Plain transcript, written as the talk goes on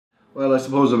Well, I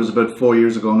suppose it was about 4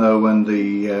 years ago now when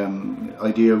the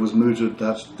idea was mooted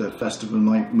that the festival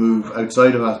might move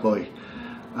outside of Athboy,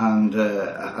 and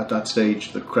at that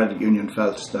stage the credit union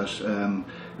felt that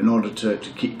in order to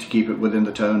keep it within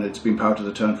the town, it's been part of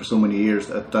the town for so many years.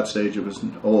 At that stage it was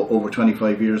over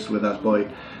 25 years with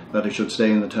Athboy, that it should stay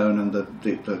in the town, and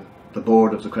the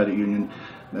board of the credit union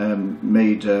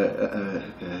made a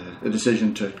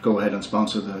decision to go ahead and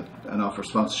sponsor and offer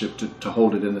sponsorship to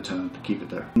hold it in the town, to keep it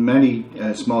there. Many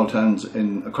small towns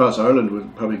across Ireland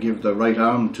would probably give their right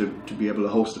arm to be able to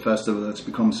host a festival that's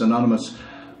become synonymous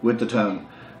with the town.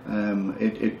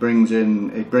 It brings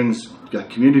the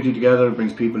community together, it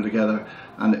brings people together,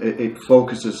 and it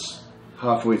focuses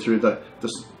halfway through the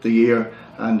year,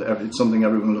 and it's something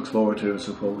everyone looks forward to, I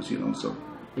suppose, you know. So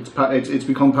it's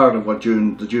become part of what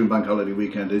the June bank holiday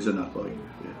weekend is in Athboy.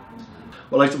 Yeah.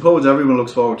 Well, I suppose everyone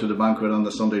looks forward to the banquet on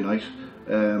the Sunday night,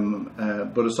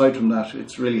 but aside from that,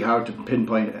 it's really hard to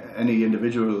pinpoint any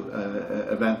individual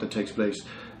event that takes place.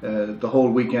 The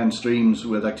whole weekend streams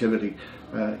with activity.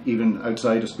 Even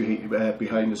outside us,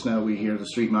 behind us now, we hear the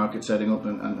street market setting up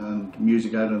and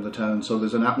music out in the town. So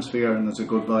there's an atmosphere and there's a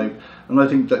good vibe. And I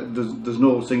think that there's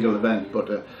no single event,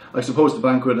 but I suppose the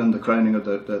banquet and the crowning of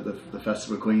the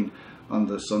Festival Queen on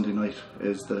the Sunday night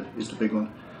is the big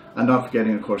one. And not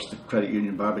forgetting, of course, the credit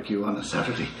union barbecue on a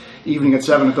Saturday evening at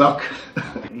 7 o'clock.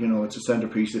 You know, it's a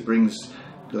centrepiece. It brings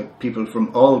people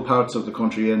from all parts of the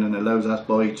country in and allows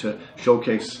Athboy to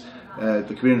showcase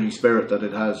the community spirit that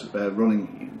it has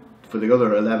running for the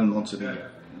other 11 months of the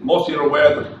year. Most of you are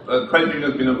aware that the credit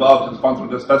union has been involved in sponsoring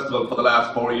this festival for the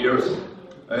last 4 years.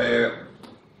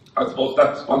 I suppose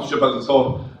that sponsorship has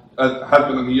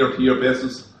been on a year-to-year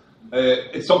basis.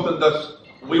 It's something that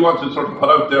we want to sort of put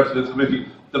out there to this committee,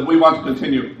 that we want to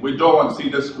continue. We don't want to see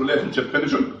this relationship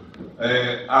finishing,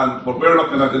 and what we're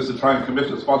looking at is to try and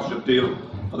commit a sponsorship deal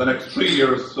for the next 3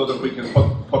 years, so that we can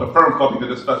put a firm footing in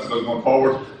this festival going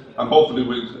forward, and hopefully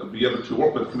we'll be able to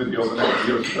work with the committee over the next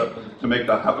years to make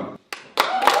that happen.